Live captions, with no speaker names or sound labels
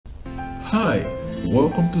Hi,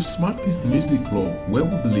 welcome to Smart Kids Music Club, where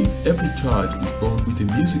we believe every child is born with a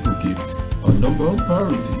musical gift. Our number one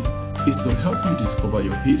priority is to help you discover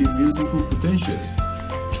your hidden musical potentials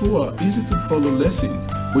through our easy-to-follow lessons,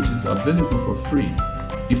 which is available for free.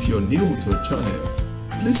 If you're new to our channel,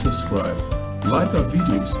 please subscribe, like our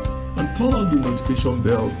videos, and turn on the notification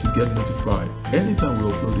bell to get notified anytime we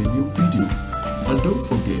upload a new video. And don't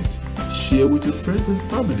forget, share with your friends and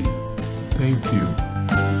family. Thank you.